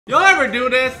You'll ever do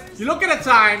this? You look at the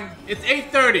time, it's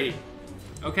 8:30.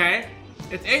 Okay?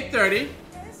 It's 8:30.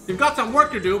 You've got some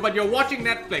work to do, but you're watching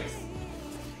Netflix.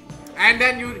 And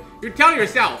then you tell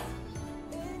yourself,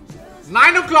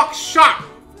 9 o'clock sharp.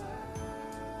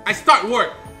 I start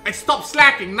work. I stop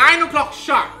slacking. 9 o'clock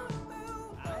sharp.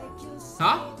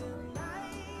 Huh?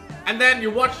 And then you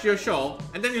watch your show,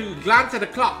 and then you glance at the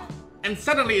clock, and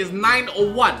suddenly it's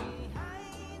 9:01.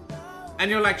 And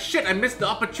you're like, shit, I missed the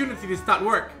opportunity to start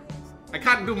work. I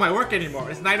can't do my work anymore.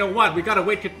 It's 9:01. We gotta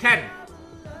wait till 10.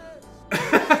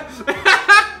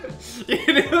 You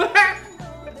do that?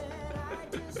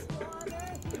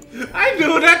 I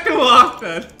do that too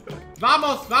often.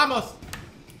 Vamos, vamos.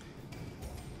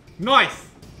 Nice.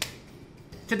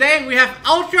 Today we have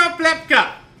Ultra Pleb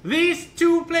Cup. These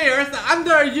two players are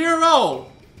under a year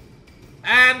old.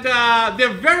 And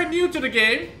they're very new to the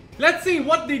game. Let's see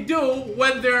what they do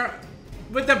when they're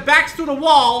with their backs to the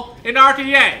wall in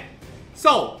RTA.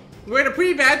 So, we're in a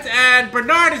pre-bet and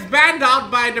Bernard is banned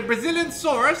out by the Brazilian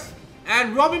Source.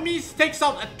 And Robimis takes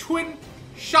out a twin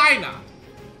China.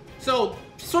 So,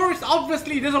 Source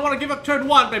obviously doesn't want to give up turn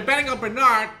 1 by banning out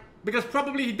Bernard. Because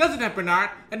probably he doesn't have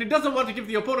Bernard and he doesn't want to give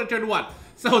the opponent turn 1.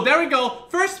 So there we go.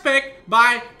 First pick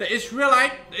by the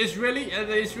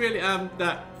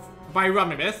by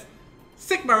Robimis.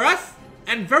 Sigmarus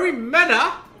and very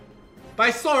meta by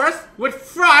Source with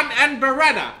Fran and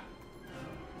Beretta.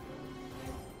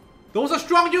 Those are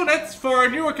strong units for a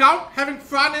new account. Having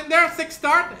Fran in there, 6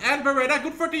 start, and Beretta,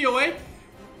 good for DOA.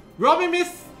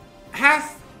 Robimis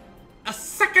has a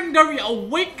secondary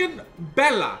Awakened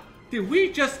Bella. Did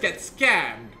we just get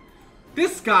scammed?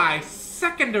 This guy,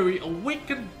 secondary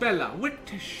Awakened Bella with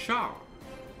Tishar.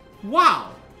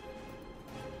 Wow.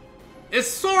 Is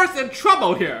Source in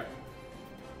trouble here?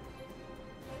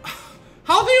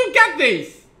 How do you get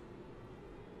these?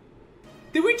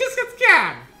 Did we just get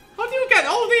scammed? How do you get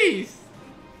all these?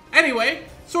 Anyway,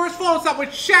 Source follows up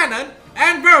with Shannon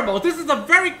and Verbal. This is a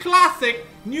very classic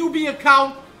newbie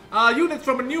account, units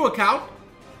from a new account.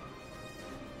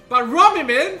 But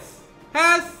Robimis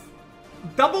has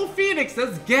double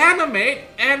Phoenixes, Ganymede,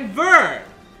 and Verd.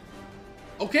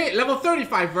 Okay, level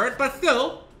 35 Verd, but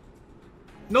still.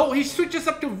 No, he switches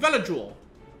up to Veladrul.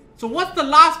 So what's the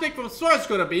last pick from Source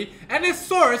gonna be? And is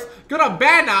Source gonna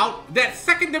ban out that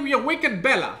secondary Awakened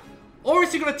Bella? Or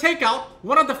is he gonna take out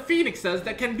one of the Phoenixes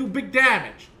that can do big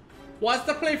damage? What's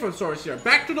the play from Source here?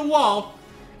 Back to the wall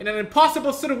in an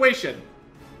impossible situation.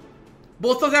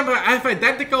 Both of them have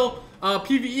identical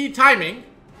PvE timing.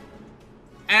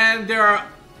 And there are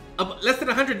less than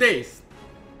 100 days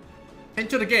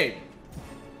into the game.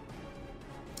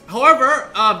 However,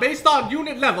 based on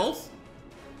unit levels,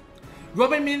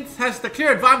 Robimis has the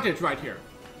clear advantage right here.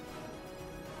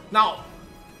 Now,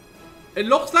 it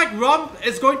looks like Rom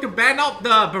is going to ban out the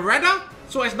Beretta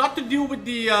so as not to deal with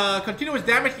the continuous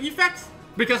damage effects,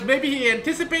 because maybe he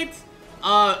anticipates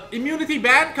immunity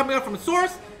ban coming out from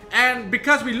Source. And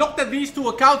because we looked at these two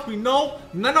accounts, we know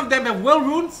none of them have will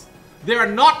runes. They are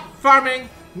not farming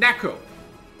Necro.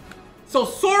 So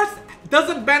Source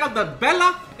doesn't ban out the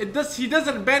Bella. He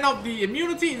doesn't ban out the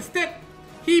immunity. Instead,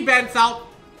 he bans out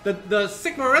the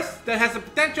Sigmarus that has the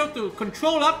potential to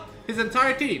control up his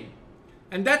entire team.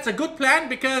 And that's a good plan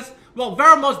because, well,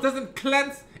 Veramos doesn't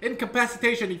cleanse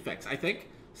incapacitation effects, I think.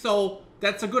 So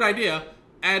that's a good idea.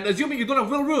 And assuming you don't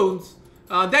have will runes,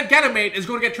 that Ganymede is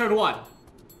going to get turn 1.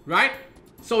 Right?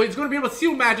 So he's going to be able to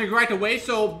seal magic right away.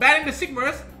 So banning the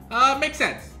Sigmarus makes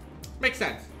sense. Makes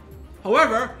sense.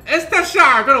 However, is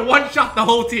Tashar going to one-shot the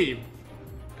whole team?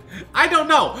 I don't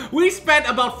know. We spent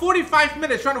about 45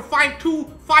 minutes trying to find 2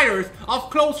 fighters of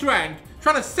close range,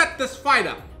 trying to set this fight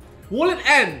up. Will it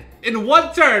end in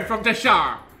 1 turn from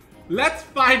Tashar? Let's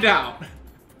find out.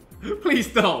 Please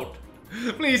don't.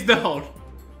 Please don't.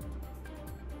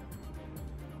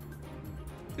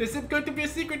 Is it going to be a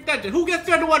secret dungeon? Who gets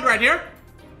turn 1 right here?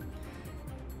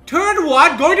 Turn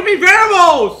 1 going to be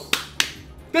Veramos!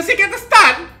 Does he get the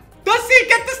stun? Does he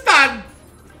get the stun?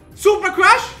 Super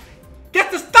Crush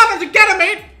gets the stun of the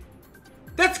Ganymede.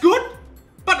 That's good.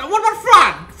 But what about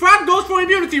Fran? Fran goes for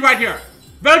immunity right here.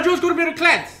 Veladrul is going to be able to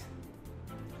cleanse.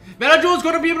 Veladrul is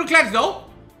going to be able to cleanse though.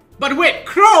 But wait,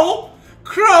 Crow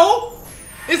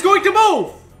is going to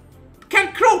move.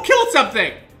 Can Crow kill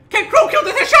something? Can Crow kill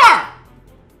the Tashar?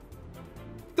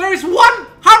 There is one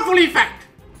harmful effect.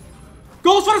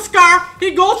 Goes for the Scar.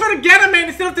 He goes for the Ganymede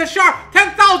instead of Tashar.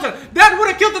 10,000. That would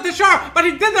have killed the Tashar, but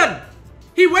he didn't.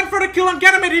 He went for the kill on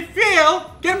Ganymede. He failed.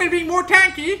 Ganymede being more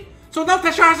tanky. So now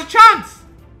Tashar has a chance.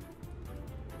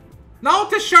 Now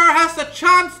Tashar has a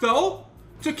chance though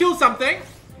to kill something.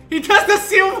 He does the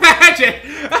seal magic.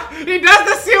 He does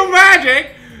the seal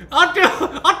magic.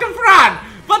 onto Fran.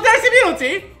 But there's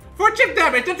immunity for chip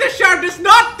damage. The Teshar does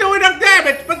not do enough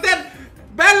damage. But then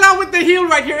Bella with the heal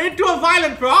right here into a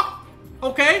violent proc.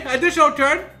 Okay, additional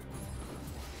turn.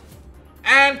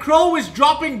 And Crow is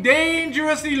dropping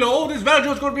dangerously low. This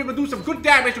Veljo is going to be able to do some good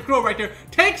damage to Crow right here.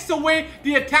 Takes away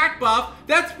the attack buff.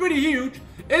 That's pretty huge.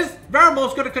 Is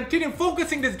Vermos going to continue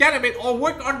focusing this Ganymede or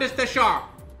work on this Teshar?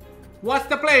 What's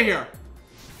the play here?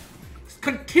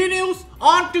 Continues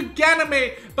on to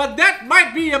Ganymede. But that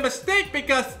might be a mistake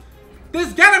because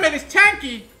this Ganymede is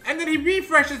tanky. And then he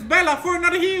refreshes Bella for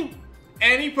another heal.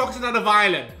 And he procs another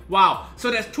violent. Wow. So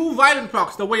there's 2 violent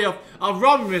procs the way of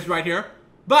Romulus right here.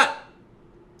 But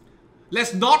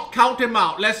let's not count him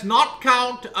out. Let's not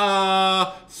count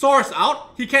Source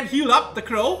out. He can heal up the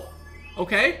Crow.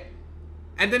 Okay.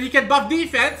 And then he can buff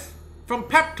defense from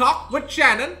Pep Talk with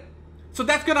Shannon. So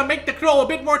that's gonna make the Crow a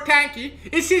bit more tanky.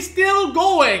 Is he still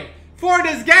going for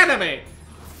this Ganymede?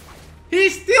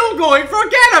 He's still going for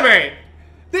Ganymede.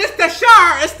 This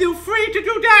Teshar is still free to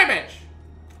do damage.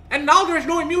 And now there is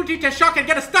no immunity. Teshar can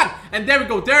get a stun. And there we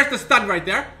go. There's the stun right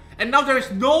there. And now there is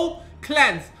no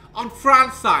cleanse on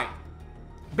Fran's side.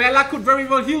 Bella could very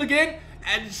well heal again.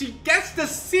 And she gets the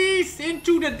Cease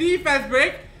into the defense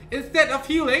break instead of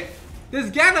healing. This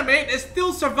Ganymede is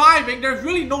still surviving. There's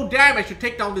really no damage to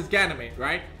take down this Ganymede,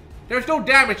 right? There's no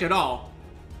damage at all.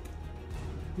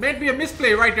 Maybe a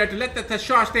misplay right there to let the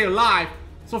Teshar stay alive.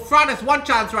 So Fran has 1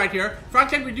 chance right here. Fran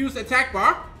can reduce attack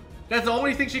bar. That's the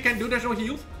only thing she can do. There's no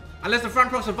heals. Unless the Fran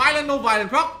procs a violent, no violent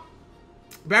proc.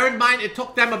 Bear in mind, it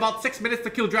took them about 6 minutes to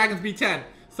kill Dragon's B10.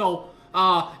 So,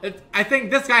 I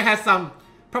think this guy has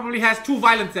probably has 2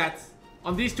 violent sets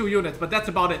on these 2 units. But that's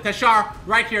about it. Teshar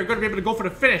right here going to be able to go for the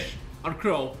finish on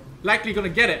Crow. Likely going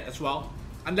to get it as well.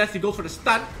 Unless he goes for the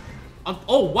stun.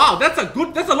 Oh, wow. That's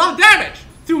a lot of damage.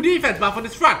 2 defense buff on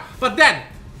this front. But then,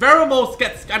 Vermos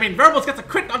gets a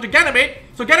crit onto Ganymede.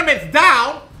 So Ganymede's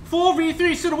down.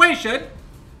 4v3 situation.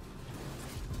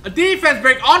 A defense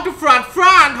break onto Fran.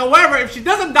 Fran, however, if she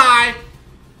doesn't die,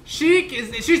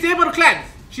 she's able to cleanse.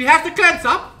 She has to cleanse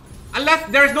up unless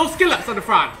there is no skill ups on the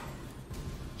Fran.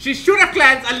 She should have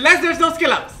cleansed unless there's no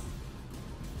skill ups.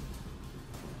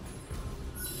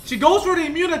 She goes for the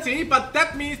immunity, but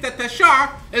that means that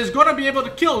Teshar is going to be able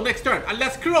to kill next turn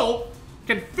unless Crow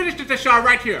can finish the Teshar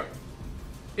right here.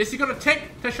 Is he going to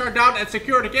take Teshar down and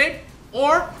secure the game?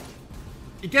 Or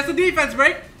he gets a defense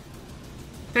break.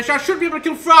 Teshar should be able to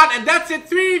kill Fran, and that's it.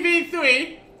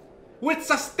 3v3 with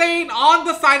sustain on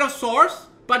the side of Source,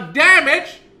 but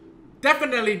damage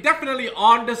definitely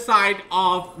on the side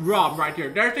of Rom right here.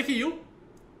 There's the heal.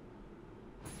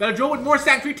 Beljo with more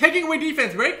Sanctuary, taking away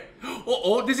defense break.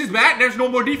 Oh, this is bad. There's no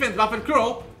more defense buff on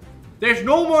Crow. There's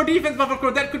no more defense buff on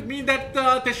Crow. That could mean that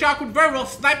Teshar could very well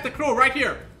snipe the Crow right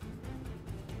here.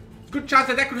 Good chance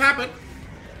that could happen.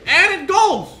 And it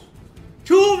goes.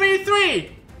 2v3.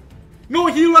 No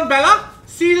heal on Bella.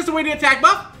 Seizes away the attack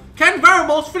buff. Can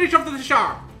Vermos finish off the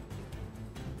Teshar?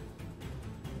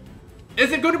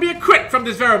 Is it going to be a crit from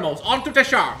this Vermos onto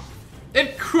Teshar?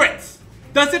 It crits.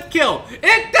 Does it kill?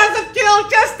 It doesn't kill,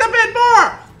 just a bit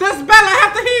more. Does Bella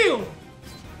have to heal?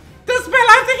 Does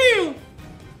Bella have to heal?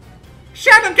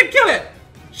 Shannon can kill it.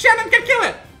 Shannon can kill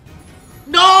it.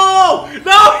 No!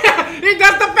 No! He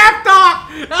does the pep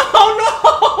talk! Oh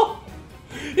no!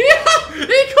 He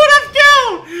could have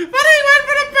killed! But he went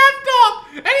for the pep talk!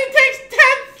 And he takes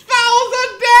 10,000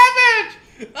 damage!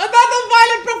 Another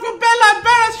violent proc from Bella!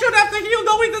 Bella should have to heal!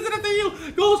 No, he doesn't have to heal!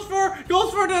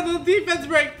 Goes for the defense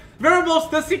break! Vermos,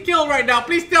 does he kill right now?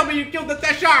 Please tell me you killed the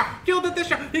Teshar! Kill the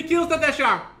Teshar! He kills the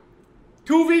Teshar!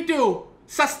 2v2.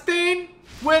 Sustain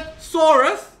with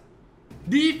Saurus.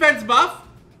 Defense buff.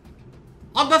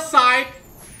 On the side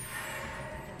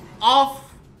of...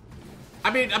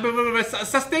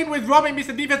 sustain with Robin means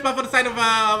the defense buff on the side of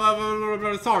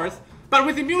Saurus. But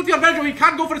with immunity on Vermos, he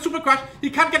can't go for the super crush. He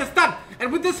can't get a stun.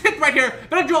 And with this hit right here,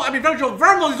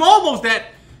 Vermos is almost dead.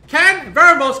 Can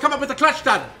Vermos come up with a clutch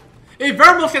stun? If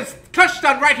Vermos can clutch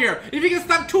stun right here, if he can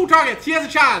stun 2 targets, he has a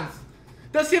chance.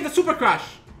 Does he have the super crush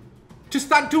to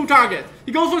stun 2 targets?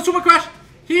 He goes for the super crush.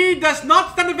 He does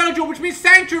not stun the Vermos, which means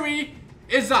Sanctuary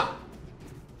is up.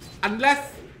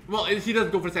 Unless, well, he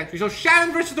doesn't go for Sanctuary. So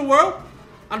Shannon versus the world.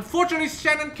 Unfortunately,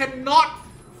 Shannon cannot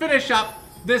finish up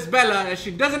this Bella as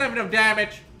she doesn't have enough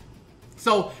damage.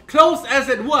 So close as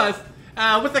it was,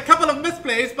 with a couple of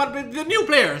misplays, but with the new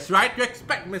players, right? You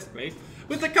expect misplays.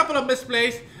 With a couple of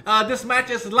misplays, this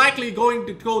match is likely going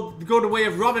to go the way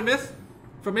of Robin Miss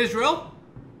from Israel.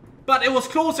 But it was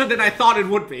closer than I thought it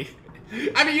would be.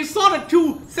 I mean, you saw the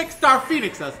 2 6-star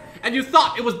Phoenixes, and you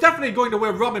thought it was definitely going the way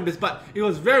of Robin Miss, but it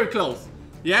was very close.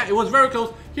 Yeah, it was very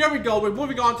close. Here we go. We're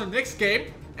moving on to the next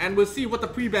game. And we'll see what the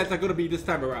pre-bans are going to be this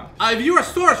time around. If you were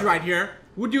Source right here,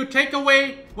 would you take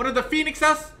away one of the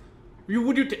Phoenixes?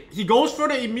 He goes for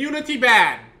the immunity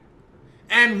ban.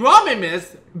 And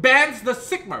Rodimus bans the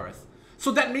Sigmarus.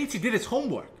 So that means he did his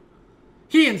homework.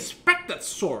 He inspected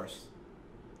Source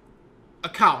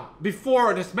account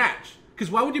before this match. Because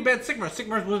why would you ban Sigmarus?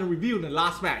 Sigmarus wasn't revealed in the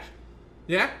last match.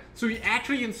 Yeah? So he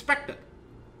actually inspected.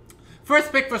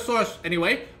 First pick for Source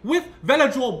anyway, with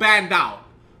Veladrol banned down.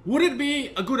 Would it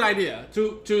be a good idea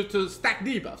to stack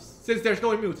debuffs since there's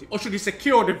no immunity? Or should he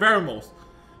secure the Veramos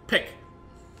pick?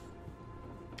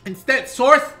 Instead,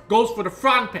 Source goes for the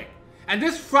Fran pick. And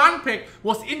this Fran pick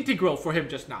was integral for him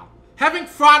just now. Having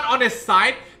Fran on his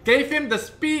side gave him the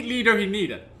speed leader he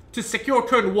needed to secure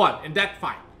turn 1 in that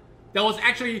fight. That was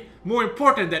actually more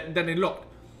important than it looked.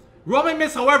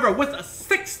 Rodimus, however, with a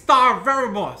 6-star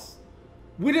Veramos.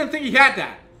 We didn't think he had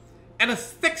that. And a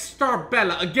 6-star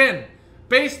Bella, again,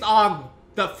 based on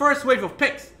the first wave of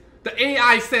picks, the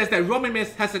AI says that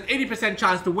Rodimus has an 80%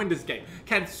 chance to win this game.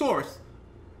 Can Source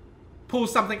pull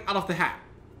something out of the hat?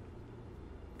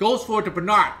 Goes for the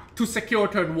Bernard to secure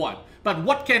turn 1. But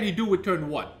what can he do with turn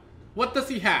 1? What does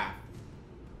he have?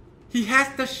 He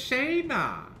has the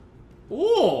Shayna.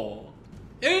 Oh,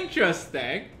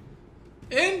 interesting.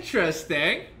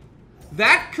 Interesting.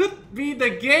 That could be the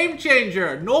game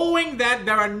changer, knowing that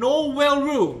there are no well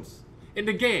runes in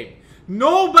the game.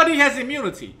 Nobody has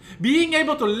immunity. Being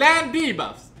able to land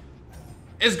debuffs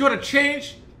is going to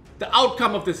change the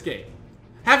outcome of this game.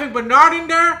 Having Bernard in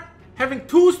there, having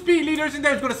 2 speed leaders in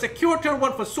there is going to secure turn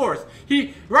 1 for Source.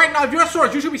 Right now, if you're a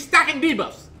Source, you should be stacking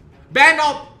debuffs. Ban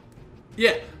out.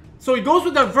 Yeah. So he goes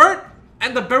with the Vert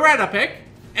and the Beretta pick,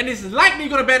 and is likely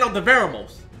going to ban out the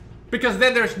Veramos. Because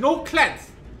then there's no cleanse.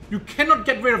 You cannot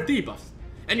get rid of debuffs.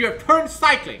 And you're turn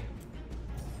cycling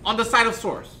on the side of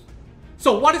Source.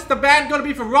 So what is the ban going to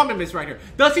be for Rodimus right here?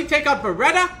 Does he take out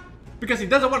Beretta because he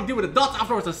doesn't want to deal with the dots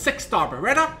afterwards, a 6-star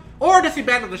Beretta? Or does he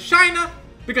ban out the Shayna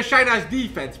because Shayna has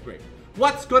defense break?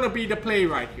 What's going to be the play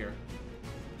right here?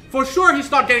 For sure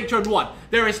he's not getting turn 1.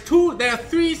 There are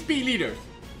 3 speed leaders.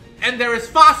 And there is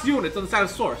fast units on the side of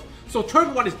Source. So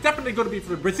turn 1 is definitely going to be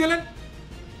for the Brazilian.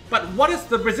 But what is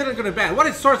the Brazilian going to ban? What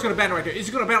is Source going to ban right here? Is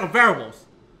he going to ban on Veramos?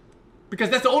 Because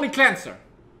that's the only cleanser.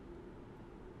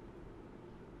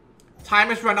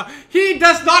 Time is run out. He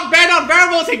does not ban on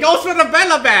Veramos. He goes for the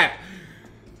Bella ban.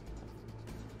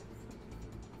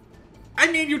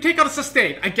 I mean, you take out a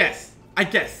sustain. I guess.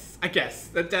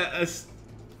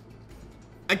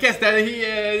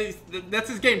 That's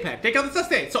his game plan. Take out the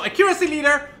sustain. So accuracy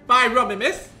leader by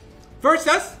Rodimus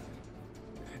versus.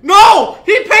 No!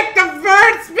 He picked the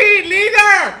Vert speed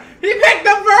leader! He picked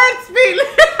the Vert speed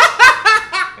leader!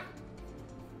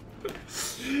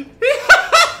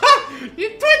 28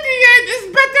 is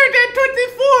better than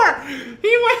 24!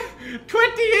 He went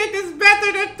 28 is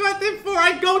better than 24!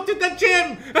 I go to the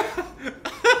gym!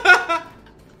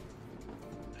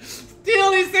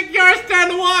 Still he secures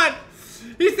turn 1!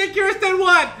 He secures turn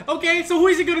 1! Okay, so who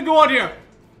is he gonna go on here?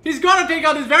 He's gonna take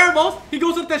out his variables. He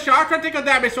goes with the shark, trying to take out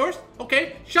damage source.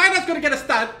 Okay. Shayna's gonna get a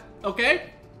stun. Okay.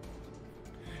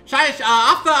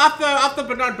 After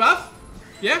Bernard buff.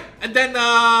 Yeah. And then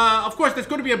of course there's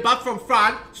gonna be a buff from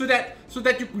Fran so that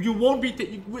you won't be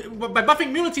by buffing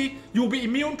immunity, you will be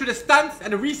immune to the stuns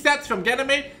and the resets from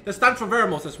Ganymede, the stuns from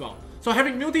Veramos as well. So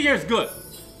having immunity here is good.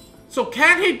 So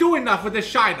can he do enough with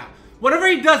this Shayna? Whatever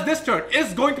he does this turn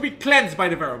is going to be cleansed by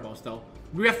the Veramos though.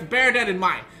 We have to bear that in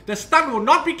mind. The stun will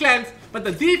not be cleansed, but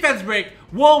the defense break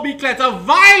will be cleansed. A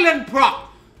violent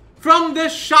proc from the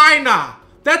Shayna.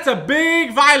 That's a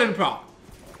big violent proc.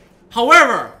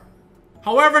 However,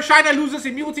 Shayna loses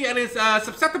immunity and is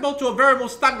susceptible to a variable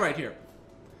stun right here.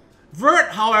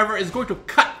 Vert, however, is going to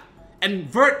cut. And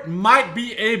Vert might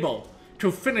be able to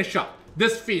finish up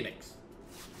this Phoenix.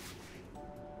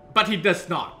 But he does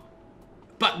not.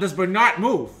 But does Bernard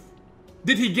move?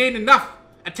 Did he gain enough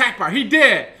attack bar? He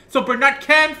did. So Bernard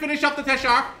can finish up the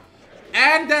Teshar.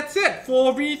 And that's it.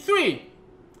 4v3.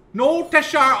 No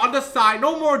Teshar on the side.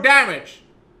 No more damage.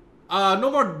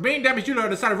 No more main damage unit on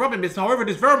the side of Rodimus. However,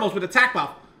 this Veramos with attack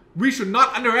buff, we should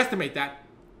not underestimate that.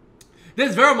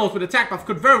 This Veramos with attack buff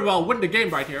could very well win the game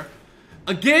right here.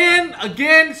 Again,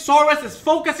 Saurus is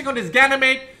focusing on his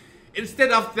Ganymede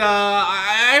instead of the...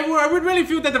 I would really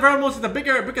feel that the Veramos is the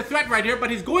bigger threat right here,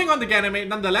 but he's going on the Ganymede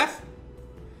nonetheless.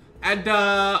 And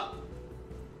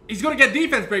he's going to get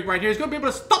defense break right here. He's going to be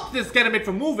able to stop this Ganymede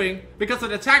from moving because of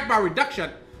the attack bar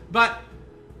reduction. But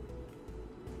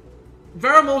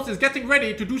Veramos is getting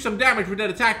ready to do some damage with that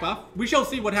attack buff. We shall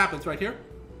see what happens right here.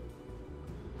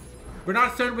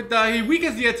 Bernard's turn with the... He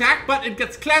weakens the attack, but it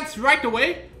gets cleansed right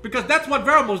away. Because that's what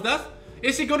Veromos does.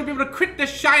 Is he going to be able to crit the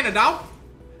Shiner down?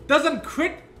 Doesn't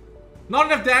crit. Not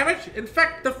enough damage. In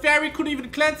fact, the fairy couldn't even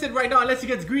cleanse it right now unless he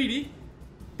gets greedy.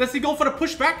 Does he go for the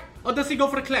pushback? Or does he go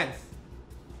for the cleanse?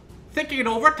 Thinking it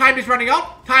over. Time is running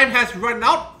out. Time has run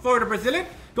out for the Brazilian.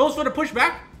 Goes for the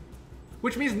pushback.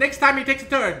 Which means next time he takes a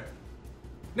turn.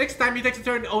 Next time he takes a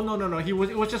turn. Oh, no. It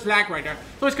was just lag right there.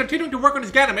 So he's continuing to work on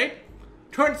his Ganymede.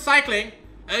 Turn cycling.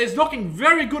 Is looking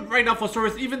very good right now for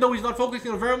Saurus. Even though he's not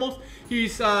focusing on Veromos.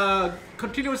 He's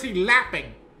continuously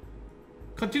lapping.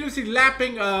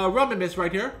 Romimis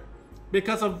right here.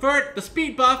 Because of Vert, the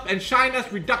speed buff, and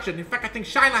Shina's reduction. In fact, I think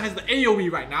Shina has the AoE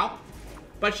right now.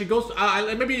 But she goes...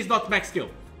 maybe it's not max skill.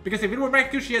 Because if it were max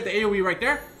skill, she had the AoE right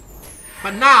there.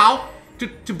 But now,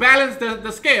 to balance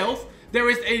the scales, there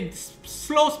is a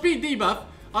slow speed debuff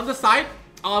on the side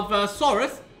of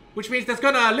Saurus. Which means that's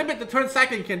going to limit the turn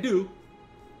cycling can do.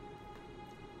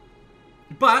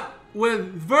 But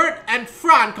with Vert and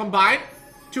Fran combined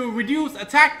to reduce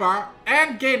attack bar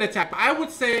and gain attack bar, I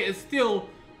would say it's still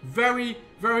very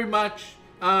much...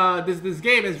 this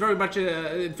game is very much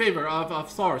in favor of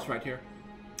Saurus right here.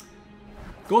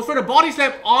 Goes for the body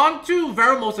slam onto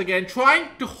Veromos again, trying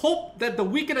to hope that the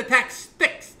weakened attack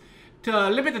sticks to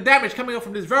limit the damage coming up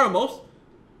from this Veromos.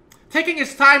 Taking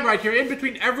his time right here in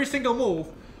between every single move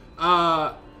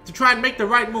to try and make the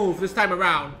right move this time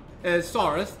around is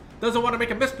Saurus. Doesn't want to make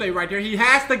a misplay right here. He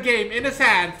has the game in his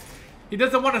hands. He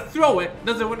doesn't want to throw it.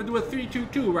 Doesn't want to do a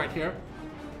 3-2-2 right here.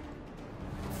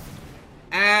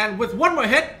 And with one more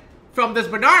hit from this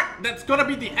Bernard, that's going to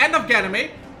be the end of Ganymede.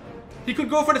 He could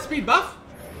go for the speed buff.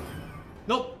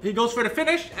 Nope, he goes for the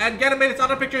finish, and Ganymede is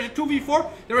out of the picture. 2v4.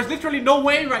 There is literally no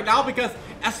way right now, because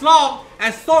as long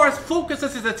as Saurus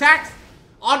focuses his attacks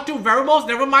onto Veromos,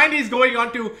 never mind he's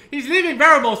leaving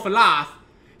Veromos for last.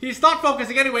 He's not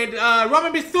focusing anyway.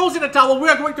 Romimis throws in a towel. We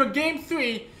are going to a game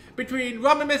 3 between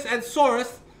Romimis and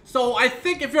Saurus. So I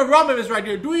think if you're Romimis right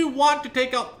here, do you want to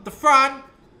take out the Fran?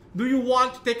 Do you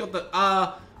want to take out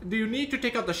the, do you need to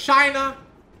take out the Shina?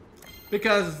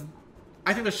 Because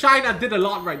I think the Shina did a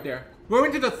lot right there. We're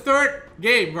into the third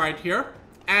game right here.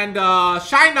 And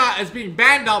Shina is being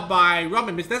banned out by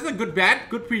Romimis. That's a good ban,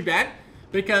 good pre-ban.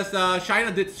 Because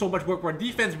Shina did so much work where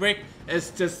defense break is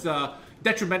just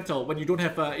detrimental when you don't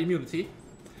have immunity.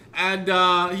 And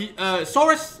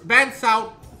Saurus bans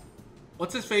out,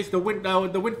 what's his face, the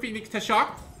Wind Phoenix Teshar.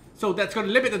 So that's going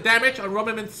to limit the damage on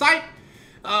Romimis's side.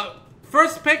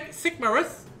 First pick,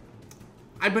 Sigmarus.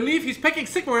 I believe he's picking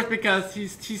Sigmarus because he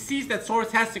sees that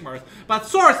Saurus has Sigmarus. But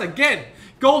Saurus, again,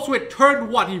 goes with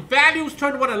turn 1. He values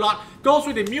turn 1 a lot. Goes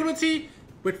with immunity,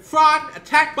 with Fran,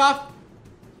 attack buff,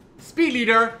 speed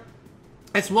leader,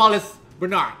 as well as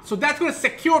Bernard. So that's going to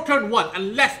secure turn 1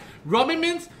 unless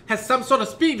Romimis has some sort of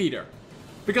speed leader.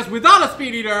 Because without a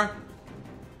speed leader,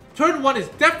 turn 1 is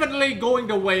definitely going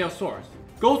the way of Saurus.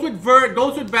 Goes with Vert,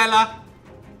 goes with Bella.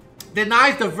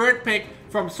 Denies the Vert pick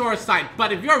from Saurus' side.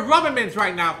 But if you're Romimis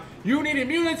right now, you need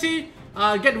immunity.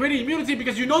 Get rid of immunity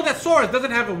because you know that Saurus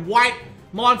doesn't have a white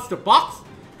monster box.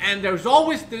 And there's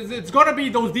always, it's going to be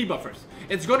those debuffers.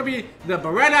 It's going to be the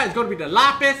Beretta, it's going to be the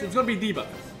Lapis, it's going to be debuffers.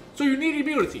 So you need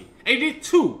immunity. And you need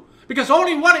 2. Because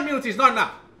only 1 immunity is not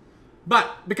enough.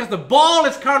 But because the ball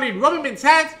is currently in Romimis's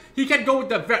hands, he can go with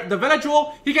the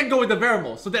Veladrol, he can go with the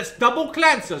Veromos. So that's double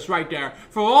cleansers right there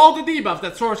for all the debuffs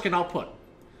that Saurus can output.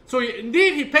 So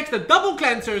indeed, he picks the double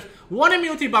cleansers, 1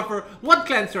 immunity buffer, 1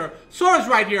 cleanser. Saurus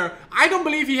right here, I don't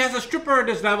believe he has a stripper at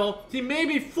this level. He may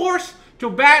be forced to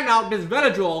ban out this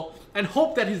Veladrol and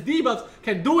hope that his debuffs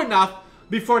can do enough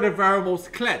before the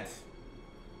Veromos cleanse.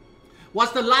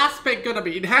 What's the last pick gonna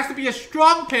be? It has to be a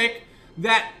strong pick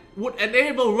that would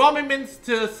enable Romimis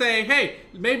to say, hey,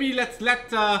 maybe let's let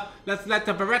the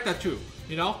Beretta too,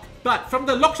 you know? But from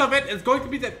the looks of it, it's going to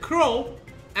be that Crow.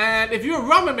 And if you're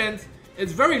Romimis,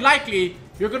 it's very likely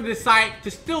you're going to decide to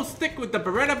still stick with the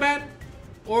Beretta ban.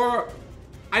 Or,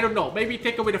 I don't know, maybe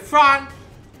take away the Fran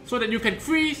so that you can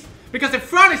freeze. Because if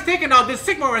Fran is taken out, this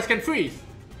Sigmarus can freeze.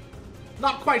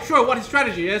 Not quite sure what his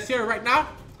strategy is here right now.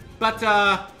 But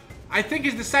I think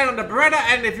he's decided on the Beretta.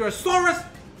 And if you're a Saurus,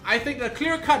 I think the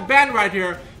clear-cut ban right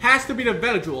here has to be the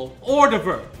Veladrol or the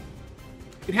Vert.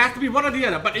 It has to be one or the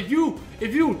other. But if you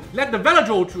let the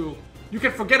Veladrol through, you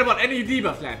can forget about any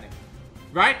debuff landing.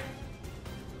 Right?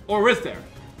 Or is there?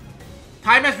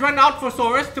 Time has run out for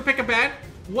Saurus to pick a ban.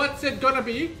 What's it gonna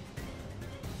be?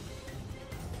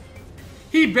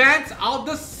 He bans out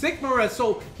the Sigmarus,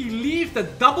 so he leaves the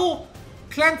double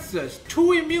cleansers,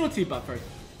 2 immunity buffers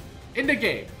in the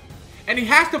game. And he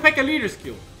has to pick a leader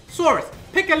skill. Saurus,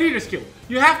 pick a leader skill.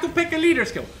 You have to pick a leader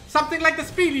skill. Something like the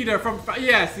speed leader from...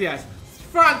 Yes.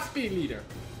 Front speed leader.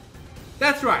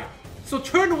 That's right. So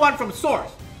turn 1 from Source.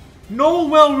 No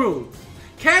will rules.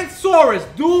 Can Saurus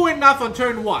do enough on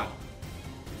turn 1?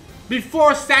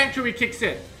 Before Sanctuary kicks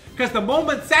in. Because the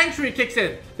moment Sanctuary kicks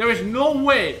in, there is no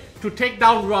way to take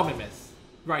down Romulus.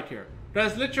 Right here.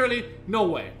 There's literally no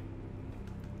way.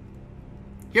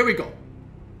 Here we go.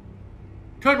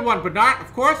 Turn 1 Bernard,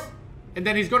 of course. And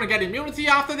then he's going to get immunity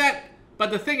after that. But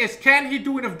the thing is, can he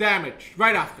do enough damage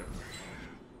right after?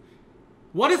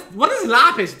 What does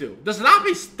Lapis do? Does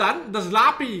Lapis stun? Does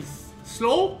Lapis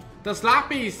slow? Does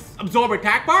Lapis absorb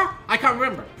attack bar? I can't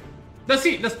remember. Does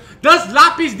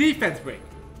Lapis defense break?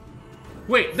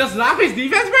 Wait, does Lapis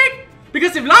defense break?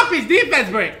 Because if Lapis defense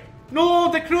break,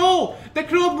 no, the crow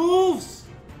moves.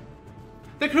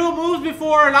 The crow moves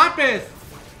before Lapis.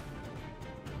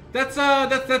 That's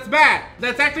bad.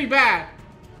 That's actually bad.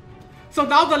 So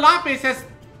now the Lapis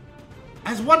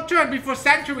has 1 turn before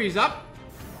Sanctuary is up.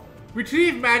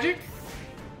 Retrieve magic.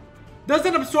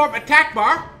 Doesn't absorb attack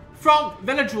bar from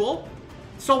Veladrul.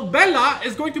 So Bella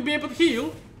is going to be able to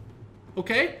heal.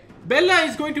 Okay? Bella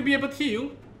is going to be able to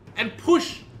heal and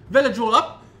push Veladrul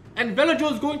up. And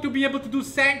Veladrul is going to be able to do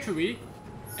Sanctuary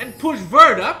and push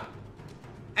Verd up.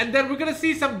 And then we're going to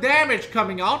see some damage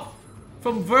coming out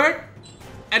from Verd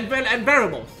and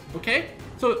Variables. Okay?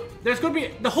 So there's going to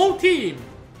be the whole team.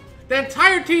 The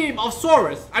entire team of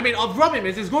Saurus, of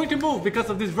Romulus is going to move because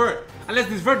of this Verd. Unless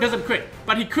this Verd doesn't crit.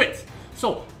 But he crits.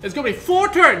 So there's going to be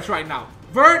 4 turns right now.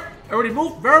 Verd already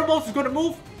moved. Variables is going to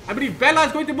move. I believe Bella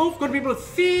is going to move. Going to be able to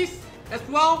seize as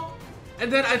well.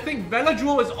 And then I think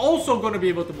Veladrul is also going to be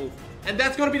able to move. And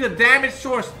that's going to be the damage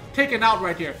source taken out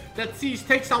right here. That seize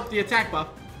takes out the attack buff.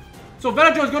 So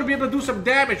Veladrul is going to be able to do some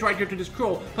damage right here to this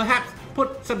crow. Perhaps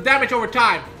put some damage over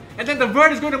time. And then the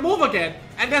Verd is going to move again.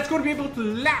 And that's going to be able to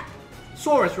lap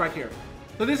Saurus right here.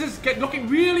 So this is looking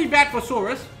really bad for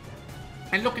Saurus.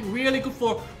 And looking really good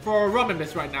for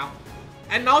Romulus right now.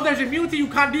 And now there's immunity you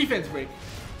can't defense break.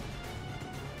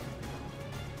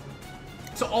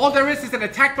 So all there is an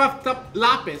attack buffed up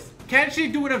Lapis. Can she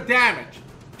do enough damage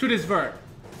to this Verd?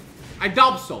 I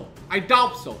doubt so. I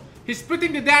doubt so. He's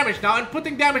splitting the damage now and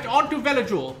putting damage onto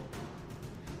Veladrul.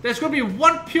 There's going to be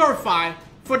 1 Purify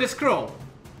for this crow.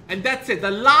 And that's it.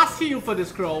 The last heal for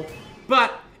this crow.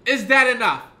 But is that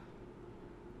enough?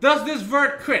 Does this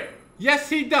Verd crit? Yes,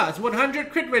 he does.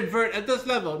 100 crit rate Verd at this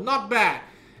level. Not bad.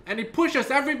 And he pushes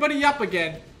everybody up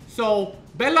again. So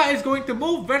Bella is going to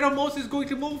move. Venomos is going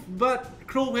to move. But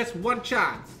Crow has 1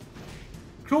 chance.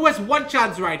 Crow has 1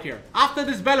 chance right here. After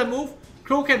this Bella move,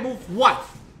 Crow can move once.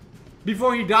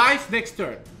 Before he dies next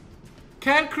turn.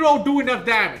 Can Crow do enough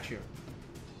damage here?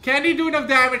 Can he do enough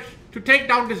damage to take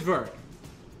down this Verd?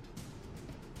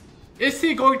 Is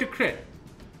he going to crit?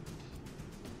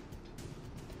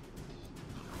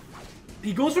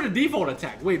 He goes for the default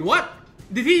attack. Wait, what?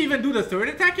 Did he even do the 3rd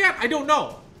attack yet? I don't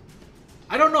know.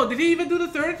 I don't know. Did he even do the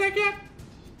 3rd attack yet?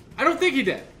 I don't think he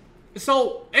did.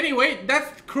 So, anyway,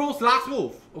 that's Crow's last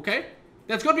move. Okay?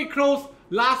 That's gonna be Crow's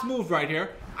last move right here.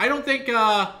 I don't think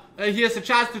he has a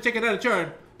chance to take another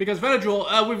turn. Because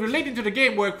Veladrul, we're relating to the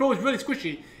game where Crow is really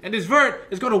squishy. And this Verd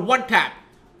is going to 1-tap.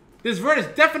 This Verd is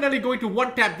definitely going to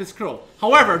 1-tap this Crow.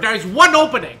 However, there is 1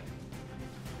 opening.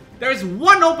 There is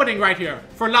 1 opening right here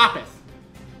for Lapis.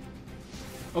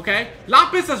 Okay?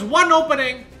 Lapis has 1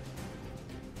 opening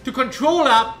to control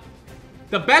up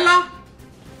the Bella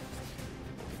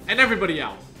and everybody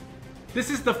else. This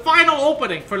is the final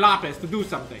opening for Lapis to do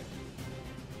something.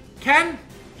 Can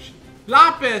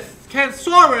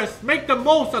Saurus make the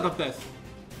most out of this?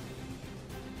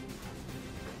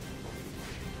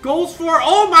 Goes for...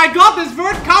 Oh my god, this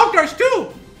Verd counters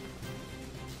too!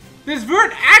 This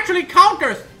Verd actually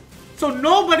counters. So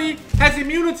nobody has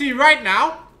immunity right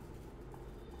now.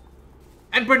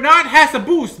 And Bernard has a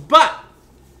boost, but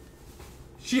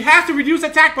she has to reduce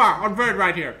attack bar on Verd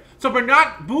right here. So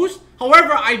Bernard boost.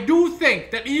 However, I do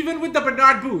think that even with the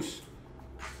Bernard boost,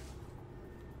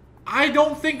 I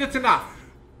don't think that's enough.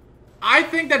 I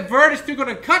think that Verd is still going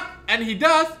to cut, and he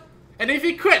does. And if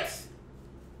he crits,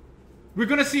 we're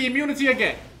going to see immunity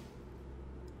again.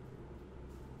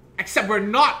 Except we're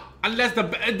not, unless the...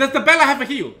 Does the Bella have a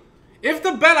heal? If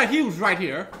the Bella heals right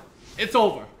here, it's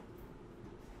over.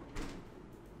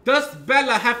 Does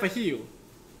Bella have a heal?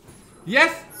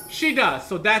 Yes, she does.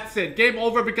 So that's it. Game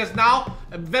over because now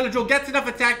Veladrul gets enough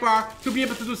attack bar to be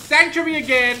able to do Sanctuary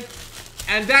again.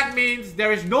 And that means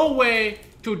there is no way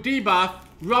to debuff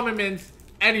Romulans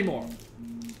anymore.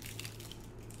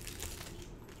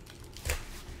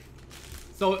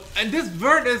 So, and this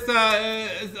Verd is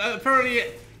apparently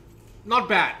not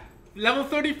bad. level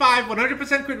 35,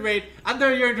 100% crit rate,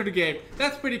 under a year into the game.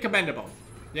 That's pretty commendable.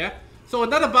 Yeah? So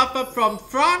another buff up from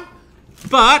Fran,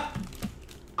 but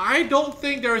I don't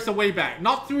think there is a way back.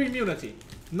 Not through immunity.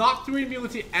 Not through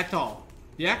immunity at all.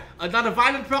 Yeah? Another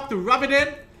violent proc to rub it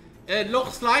in. It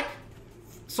looks like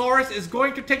Saurus is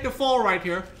going to take the fall right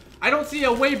here. I don't see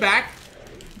a way back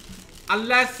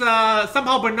unless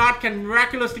somehow Bernard can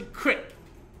miraculously crit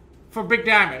for big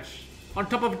damage on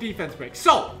top of a defense break.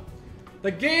 So,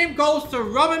 the game goes to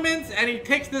Robimins and he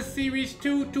takes this series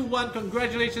 2-1.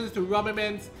 Congratulations to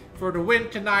Robimins for the win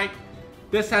tonight.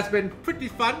 This has been pretty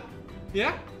fun.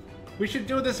 Yeah? We should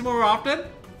do this more often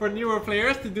for newer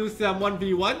players to do some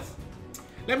 1v1s.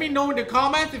 Let me know in the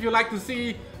comments if you'd like to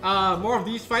see more of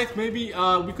these fights. Maybe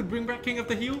we could bring back King of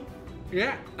the Hill.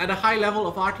 Yeah, at a high level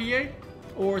of RTA.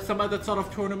 Or some other sort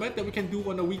of tournament that we can do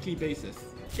on a weekly basis.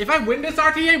 If I win this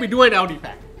RTA, we do an LD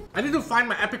pack. I need to find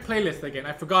my epic playlist again.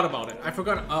 I forgot about it. I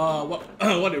forgot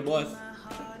what it was.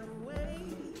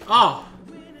 Oh.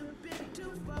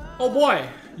 Oh boy.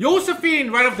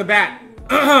 Josephine right off the bat.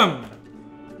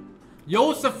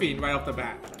 Josephine right off the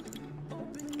bat.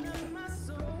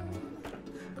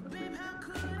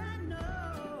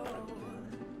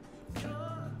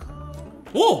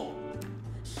 Whoa!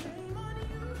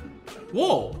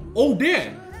 Whoa!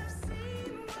 Odin!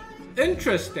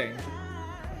 Interesting.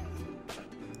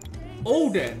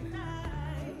 Odin.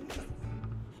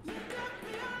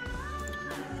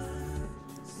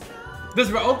 This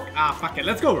Rogue? Ah, fuck it.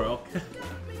 Let's go, Rogue.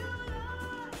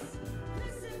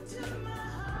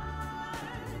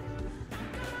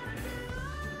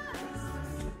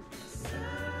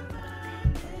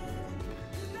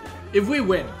 If we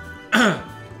win,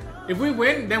 if we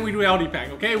win, then we do LD pack,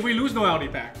 okay? If we lose, no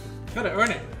LD pack. Gotta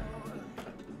earn it.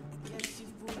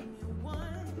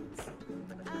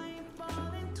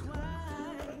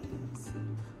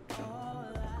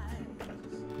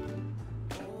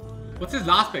 What's his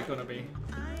last pick gonna be?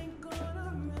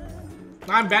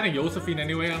 I'm banning Josephine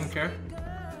anyway, I don't care.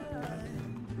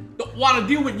 Don't wanna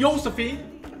deal with Josephine.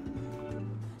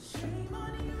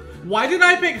 Why did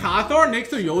I pick Hathor next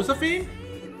to Josephine?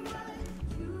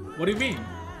 What do you mean?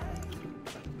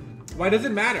 Why does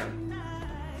it matter?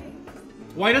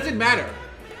 Why does it matter?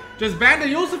 Just ban the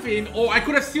Josephine, or I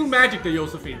could have Seal Magic the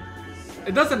Josephine.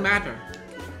 It doesn't matter.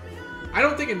 I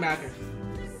don't think it matters.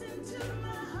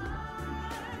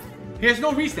 He has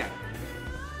no reset,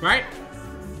 right?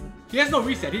 He has no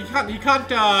reset. He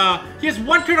has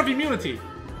one turn of immunity.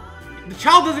 The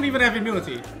child doesn't even have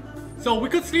immunity. So we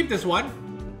could sleep this one.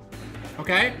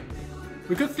 Okay?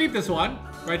 We could sleep this one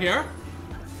right here.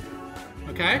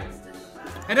 Okay?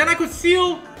 And then I could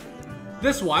seal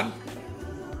this one.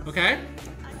 Okay?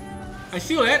 I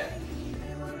seal it.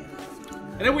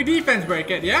 And then we defense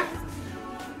break it, yeah?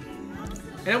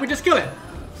 And then we just kill it.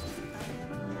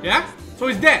 Yeah? So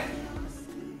he's dead.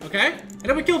 Okay? And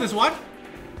then we kill this one.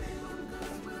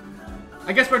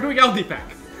 I guess we're doing LD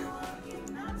pack.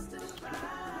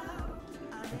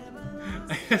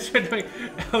 I guess we're doing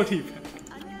LD pack.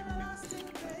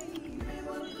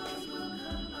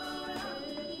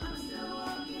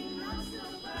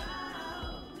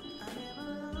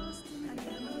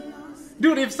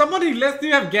 Dude, if somebody lets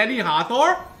you have Genny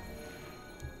Hathor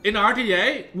in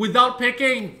RTA without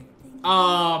picking,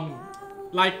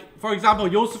 like, for example,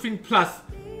 Josephine plus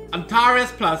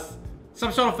Antares plus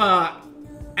some sort of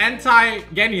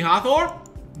anti-Genny Hathor,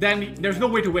 then there's no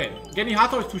way to win. Genny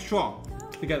Hathor is too strong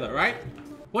together, right?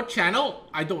 What channel?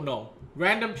 I don't know.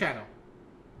 Random channel.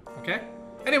 Okay?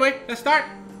 Anyway, let's start.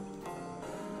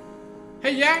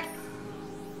 Hey, yeah.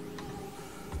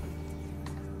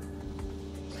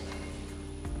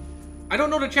 I don't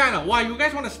know the channel. Why? You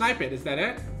guys want to snipe it? Is that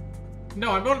it?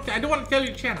 No, I don't want to tell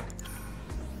you the channel.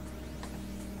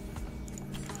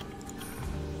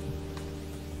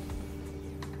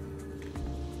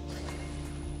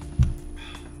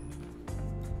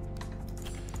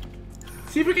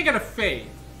 See if we can get a Faye.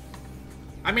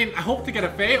 I mean, I hope to get a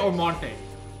Faye or Monte.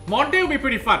 Monte will be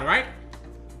pretty fun, right?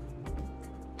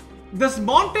 Does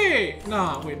Monte...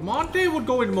 Nah, wait. Monte would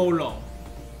go in Molo.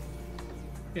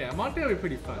 Yeah, Monte will be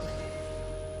pretty fun.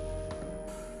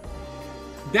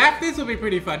 Daphnis will be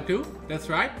pretty fun too. That's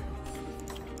right.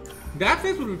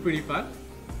 Daphnis will be pretty fun.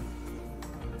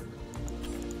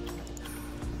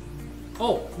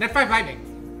 Oh, Net 5 Lightning.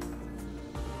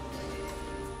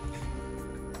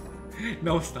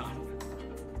 No star.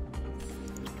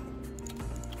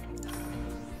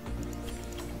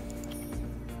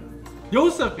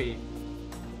 Josephine.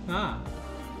 Ah.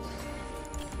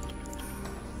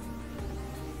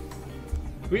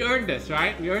 We earned this,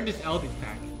 right? We earned this LD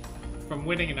pack from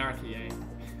winning an RTA.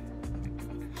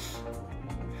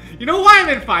 You know why I'm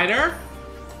in fighter?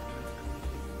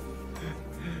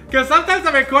 Because sometimes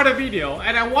I record a video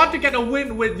and I want to get a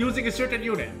win with using a certain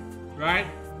unit, right?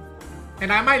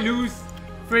 And I might lose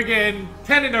friggin'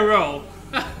 10 in a row.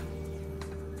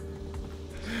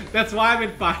 That's why I'm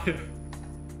in fighter.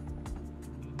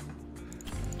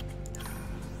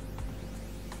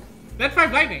 That's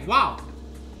 5 lightning, wow.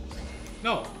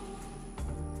 No.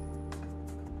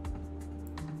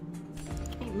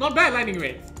 Not bad lightning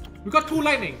rate. We got 2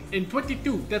 lightning in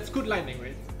 22. That's good lightning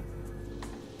rate.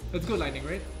 That's good lightning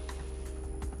rate.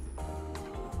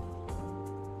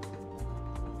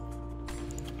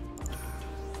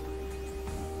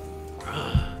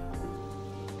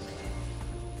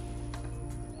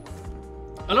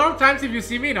 A lot of times if you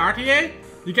see me in RTA,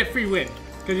 you get free win.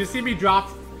 Because you see me drop,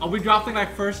 I'll be dropping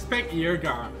like first spec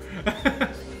Eargar.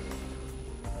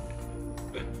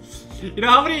 You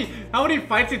know how many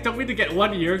fights it took me to get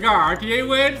 1 Eargar RTA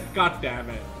win? God damn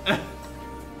it.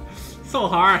 So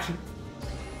hard.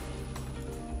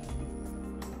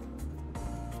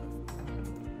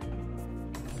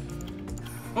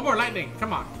 One more lightning,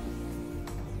 come on.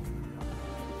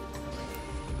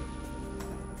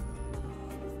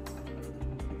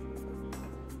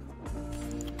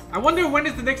 I wonder when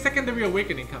is the next secondary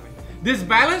awakening coming? This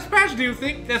balance patch, do you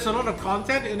think there's a lot of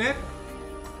content in it?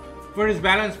 For this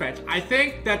balance patch, I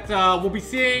think that we'll be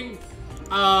seeing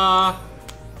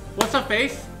what's her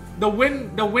face? The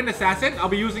wind assassin. I'll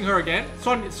be using her again.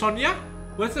 Sonia?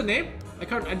 What's the name? I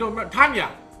don't remember. Tanya.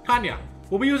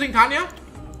 We'll be using Tanya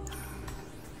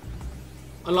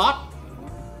a lot.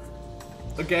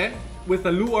 Again, with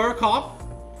the Lure comp.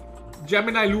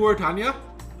 Gemini Lure Tanya.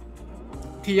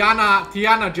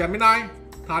 Tiana Gemini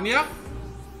Tanya.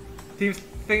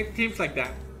 Teams like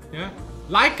that. Yeah.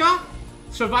 Laika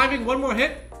surviving 1 more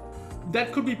hit.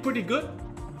 That could be pretty good.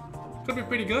 Could be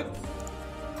pretty good.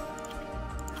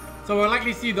 So we'll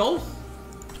likely see those.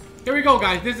 Here we go,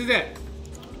 guys. This is it.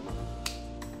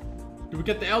 Do we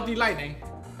get the LD lightning?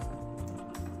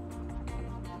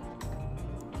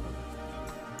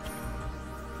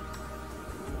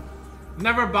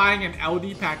 Never buying an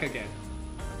LD pack again.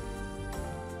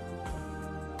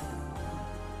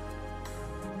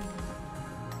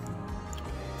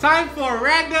 Time for a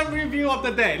random review of the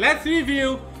day. Let's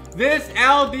review this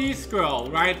LD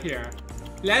scroll right here.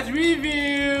 Let's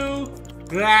review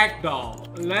Ragdoll.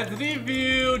 Let's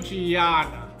review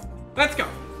Gianna. Let's go.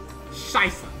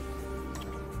 Scheisse.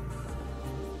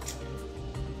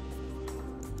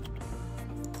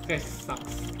 This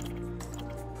sucks.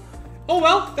 Oh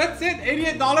well, that's it.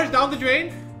 $88 down the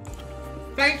drain.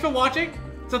 Thanks for watching.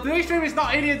 So today's stream is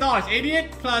not $88.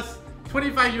 88 plus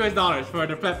 $25 US for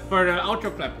the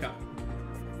Ultra Pleb Cup.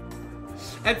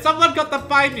 And someone got the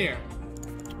Pioneer.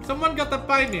 Someone got the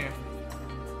Pioneer.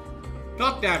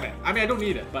 God damn it. I mean, I don't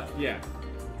need it, but yeah.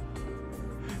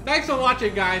 Thanks for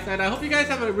watching, guys, and I hope you guys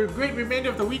have a great remainder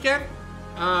of the weekend.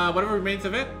 Whatever remains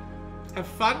of it. Have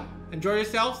fun. Enjoy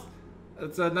yourselves.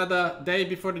 It's another day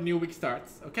before the new week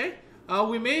starts, okay?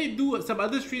 We may do some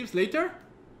other streams later.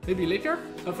 Maybe later.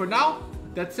 But for now,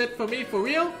 that's it for me, for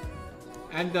real.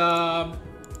 And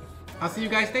I'll see you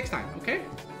guys next time, okay?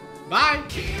 Bye!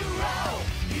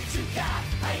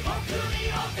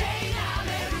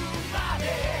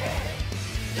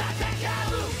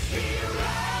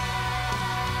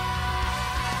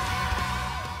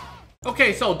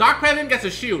 Okay, so Dark Paladin gets a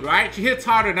shield, right? She hits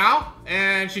harder now,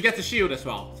 and she gets a shield as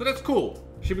well. So that's cool.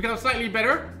 She becomes slightly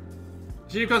better.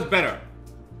 She becomes better.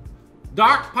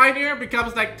 Dark Pioneer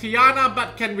becomes like Tiana,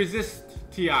 but can resist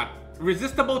Tiana.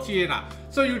 Resistible Tiana.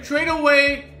 So you trade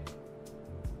away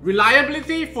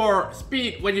reliability for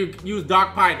speed when you use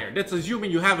Dark Pioneer. That's assuming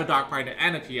you have a Dark Pioneer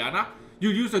and a Tiana. You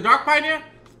use a Dark Pioneer,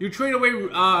 you trade away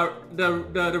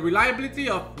the reliability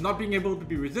of not being able to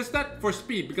be resisted for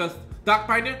speed, because Dark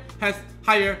Pioneer has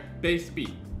higher base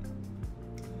speed.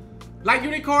 Light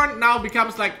Unicorn now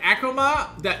becomes like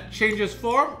Akroma that changes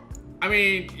form. I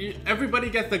mean, everybody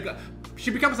gets the...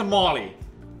 She becomes a Molly.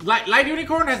 Light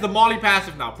Unicorn has the Molly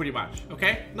passive now, pretty much.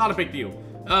 Okay? Not a big deal.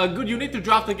 Good unit to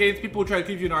draft against people who try to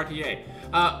leave you in RTA.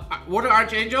 Water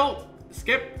Archangel,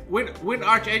 skip. Wind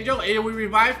Archangel, AoE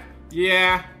revive.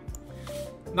 Yeah.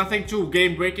 Nothing too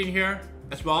game breaking here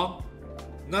as well.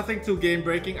 Nothing too game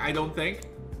breaking, I don't think.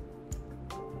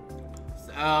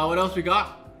 What else we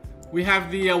got? We have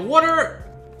the Water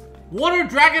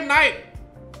Dragon Knight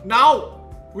now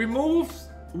removes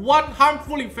 1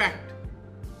 harmful effect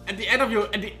at the end of your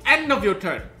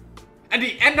turn. At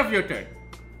the end of your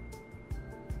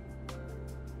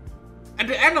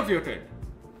turn.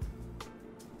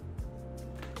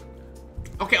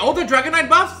 Okay, all the Dragon Knight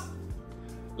buffs.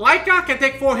 Laika can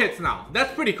take 4 hits now.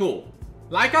 That's pretty cool.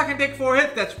 Laika can take 4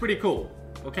 hits, that's pretty cool.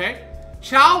 Okay?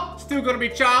 Chow, still gonna be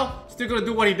Chow, still gonna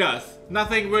do what he does.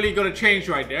 Nothing really gonna change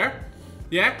right there.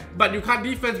 Yeah? But you can't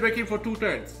defense break him for 2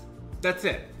 turns. That's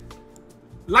it.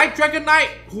 Light Dragon Knight,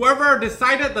 whoever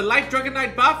decided the Light Dragon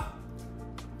Knight buff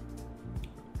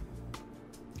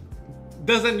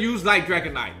doesn't use Light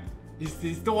Dragon Knight.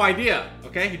 He's no idea.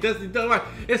 Okay? He doesn't know.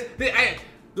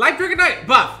 Light Dragon Knight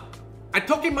buff. I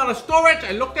took him out of storage,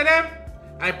 I looked at him,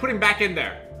 and I put him back in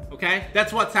there. Okay?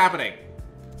 That's what's happening.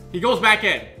 He goes back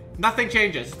in. Nothing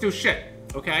changes. Still shit.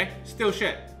 Okay? Still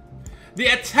shit. The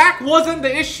attack wasn't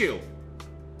the issue.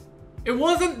 It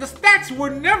wasn't. The stats were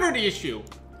never the issue.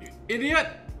 You idiot.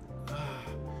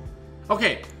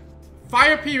 Okay.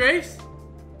 Fire P race.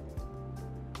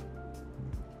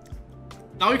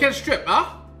 Now you can strip,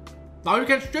 huh? Now you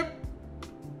can strip?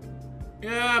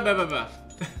 Yeah, blah, blah, blah.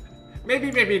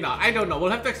 Maybe, maybe not. I don't know. We'll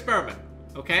have to experiment.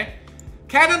 Okay?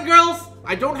 Cannon Girls,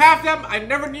 I don't have them. I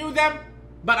never knew them.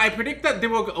 But I predicted they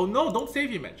were... Oh no, don't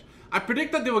save image. I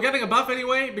predicted they were getting a buff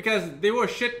anyway because they were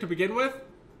shit to begin with.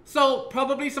 So,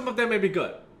 probably some of them may be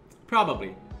good.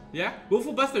 Probably. Yeah?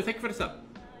 Willful Buster, thank you for the sub.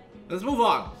 Let's move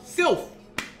on. Sylph.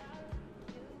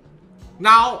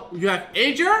 Now, you have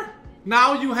Ager.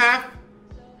 Now you have...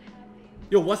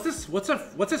 Yo, what's this?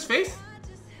 What's his face?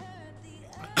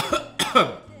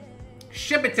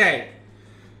 Shimite.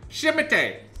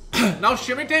 Shimite. Now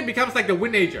Shimite becomes like the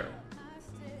Wind Ager.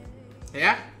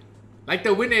 Yeah? Like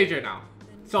the Wind Ager now.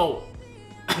 So,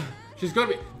 she's gonna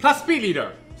be... Plus Speed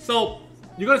Leader. So,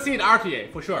 you're gonna see an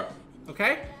RTA for sure.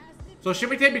 Okay? So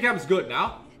Shimite becomes good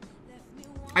now.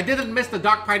 I didn't miss the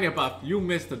Dark Pioneer buff. You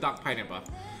missed the Dark Pioneer buff.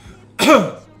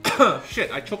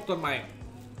 Shit, I choked on my...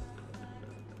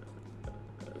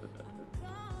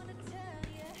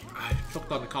 I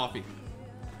choked on the coffee.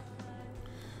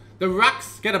 The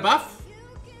Rux get a buff.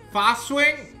 Fast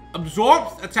Swing.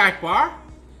 Absorbs attack bar.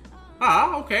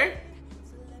 Ah, okay.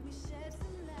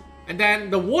 And then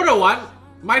the water one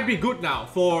might be good now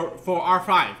for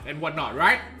R5 and whatnot,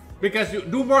 right? Because you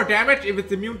do more damage if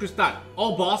it's immune to stun.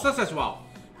 All bosses as well.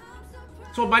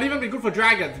 So it might even be good for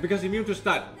dragons because immune to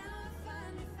stun.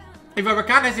 If a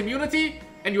Rakan has immunity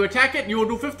and you attack it, you will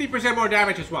do 50% more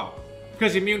damage as well.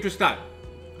 Because immune to stun.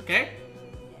 Okay?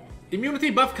 Immunity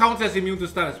buff counts as immune to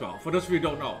stun as well, for those of you who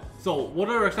don't know. So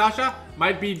Water Raksasha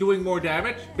might be doing more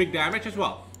damage, big damage as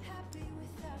well.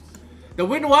 The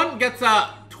Wind one gets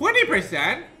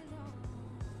 20%.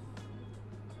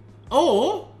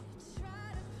 Oh.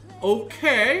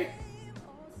 Okay.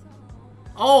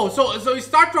 Oh, so you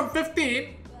start from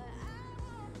 15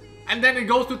 and then it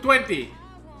goes to 20.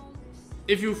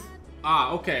 If you...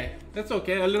 okay. That's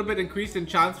okay. A little bit increase in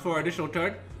chance for additional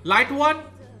turn. Light one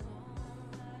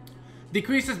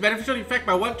decreases beneficial effect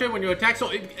by 1 turn when you attack. So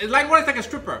Light one is like a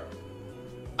stripper.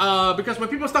 Because when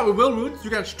people start with Will Runes, you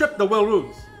can strip the Will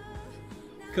Runes.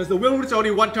 Because the Will Runes are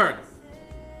only 1 turn.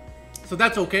 So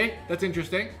that's okay. That's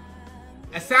interesting.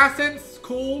 Assassins,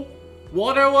 cool.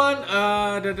 Water one,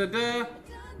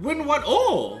 Wind one,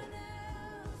 oh!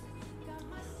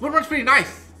 Wind one's pretty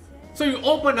nice. So you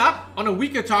open up on a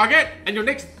weaker target, and your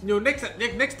next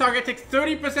target takes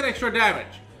 30% extra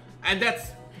damage, and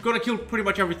that's gonna kill pretty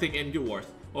much everything in Guild Wars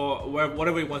or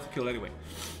whatever he wants to kill anyway.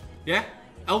 Yeah,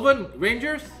 Elven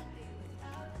Rangers.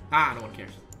 No one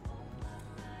cares.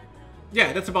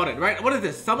 Yeah, that's about it, right? What is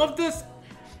this? Some of this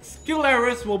skill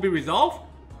errors will be resolved.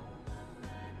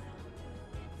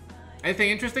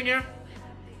 Anything interesting here?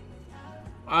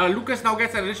 Lucas now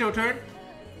gets an additional turn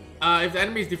if the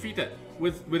enemy is defeated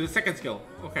with the second skill.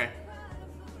 Okay.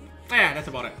 Yeah, that's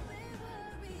about it.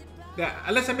 Yeah,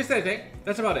 unless I missed anything,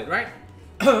 that's about it, right?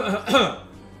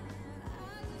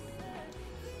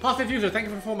 Positive user, thank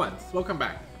you for 4 months. Welcome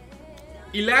back.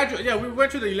 Eladriel, yeah, we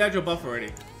went through the Eladriel buff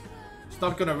already. It's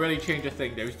not gonna really change a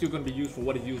thing there. It's still gonna be used for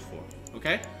what it's used for.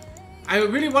 Okay? I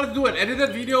really wanted to do an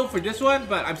edited video for this one,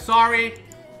 but I'm sorry.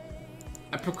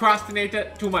 I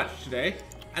procrastinated too much today,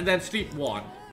 and then sleep won.